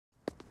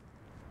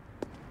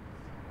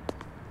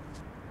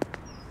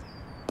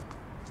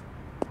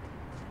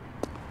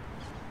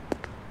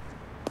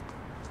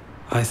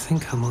I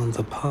think I'm on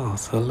the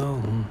path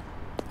alone.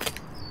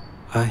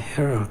 I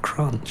hear a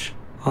crunch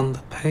on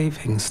the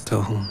paving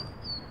stone.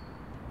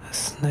 A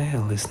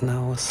snail is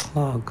now a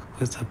slug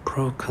with a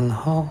broken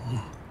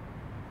home.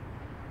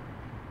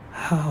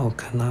 How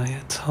can I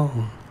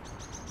atone?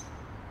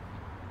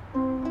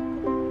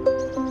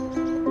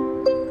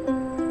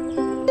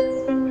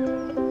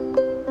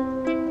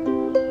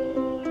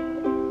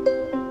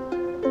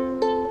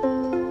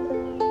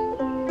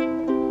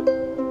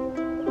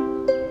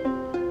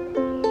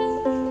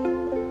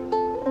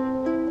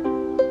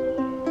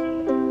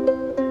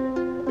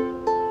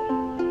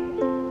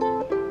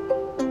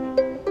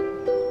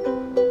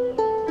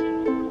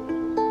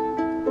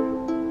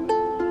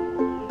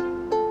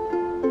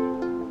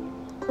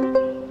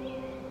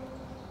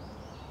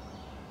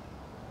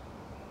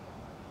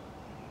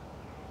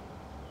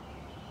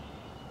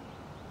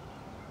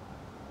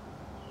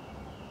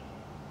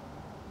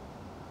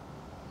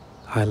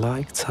 I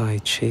like Tai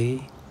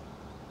Chi,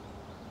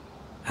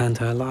 and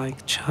I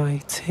like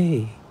chai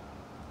tea.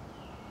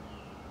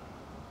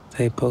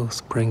 They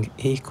both bring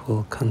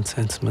equal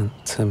contentment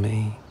to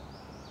me.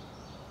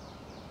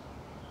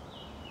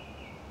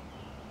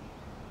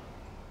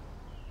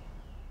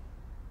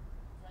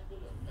 Take a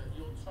look at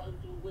your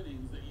total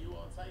winnings that you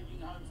are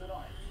taking home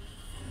tonight.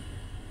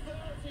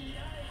 £38,000.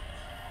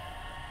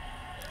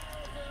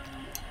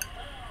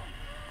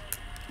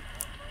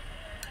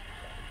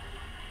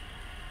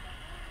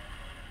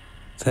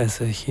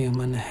 There's a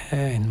human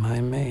hair in my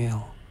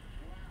mail.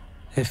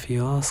 If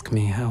you ask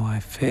me how I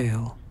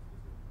feel,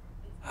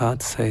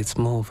 I'd say it's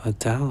more of a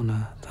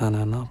downer than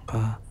an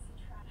upper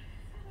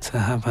to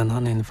have an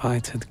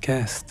uninvited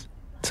guest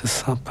to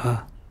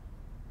supper.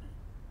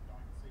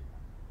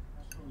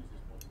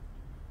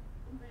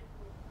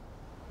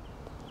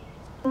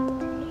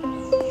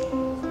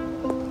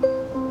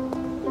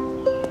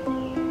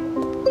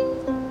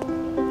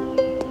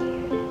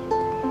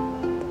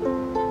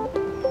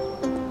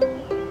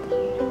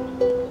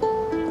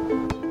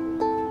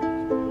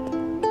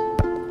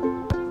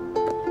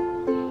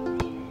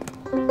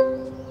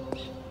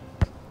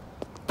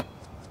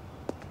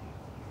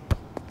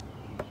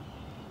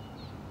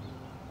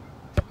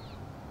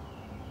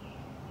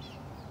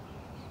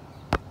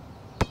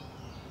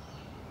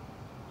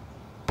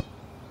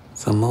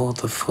 The more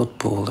the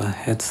footballer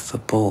heads the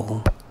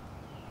ball,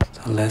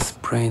 the less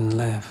brain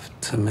left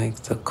to make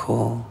the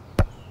call.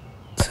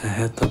 To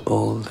head the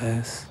ball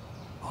less,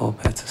 or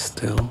better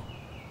still,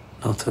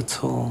 not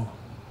at all.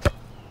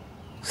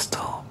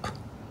 Stop.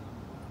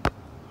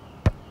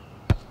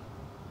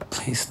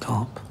 Please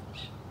stop.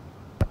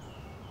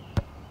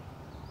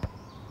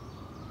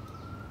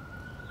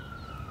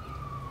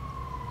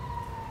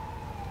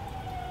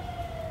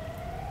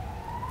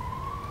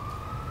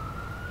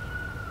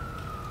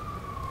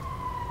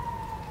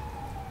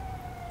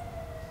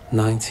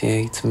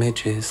 "98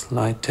 midges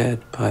lie dead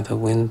by the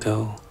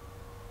window.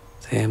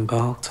 They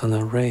embarked on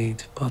a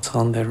raid, but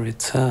on their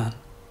return,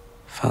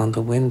 found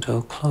the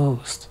window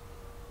closed.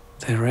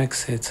 Their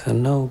exit a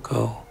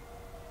no-go.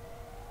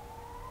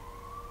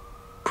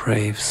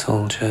 Brave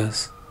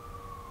soldiers."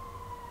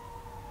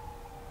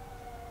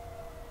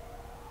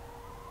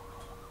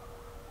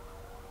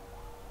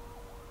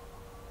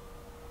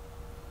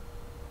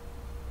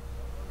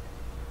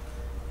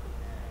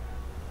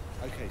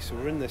 Okay, so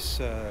we're in this,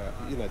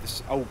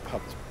 this old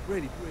pub. It's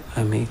really.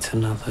 I meet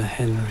another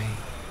Henry,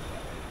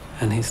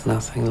 and he's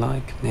nothing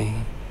like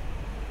me.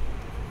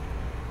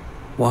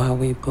 Why are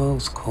we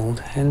both called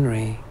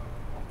Henry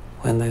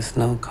when there's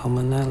no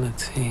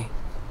commonality?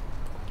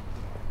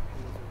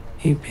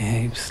 He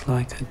behaves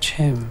like a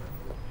chim.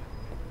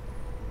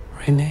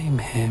 Rename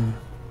him.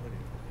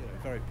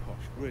 Very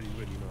posh, really,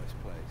 really nice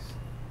place.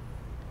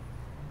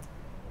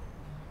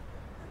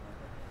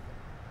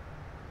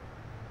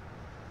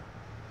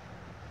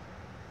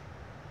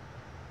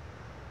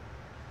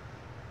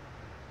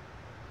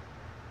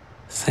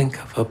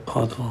 Think of a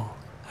puddle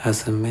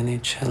as a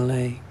miniature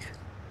lake,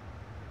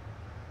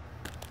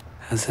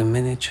 as a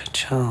miniature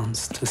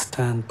chance to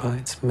stand by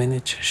its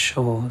miniature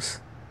shores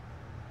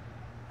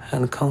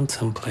and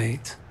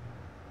contemplate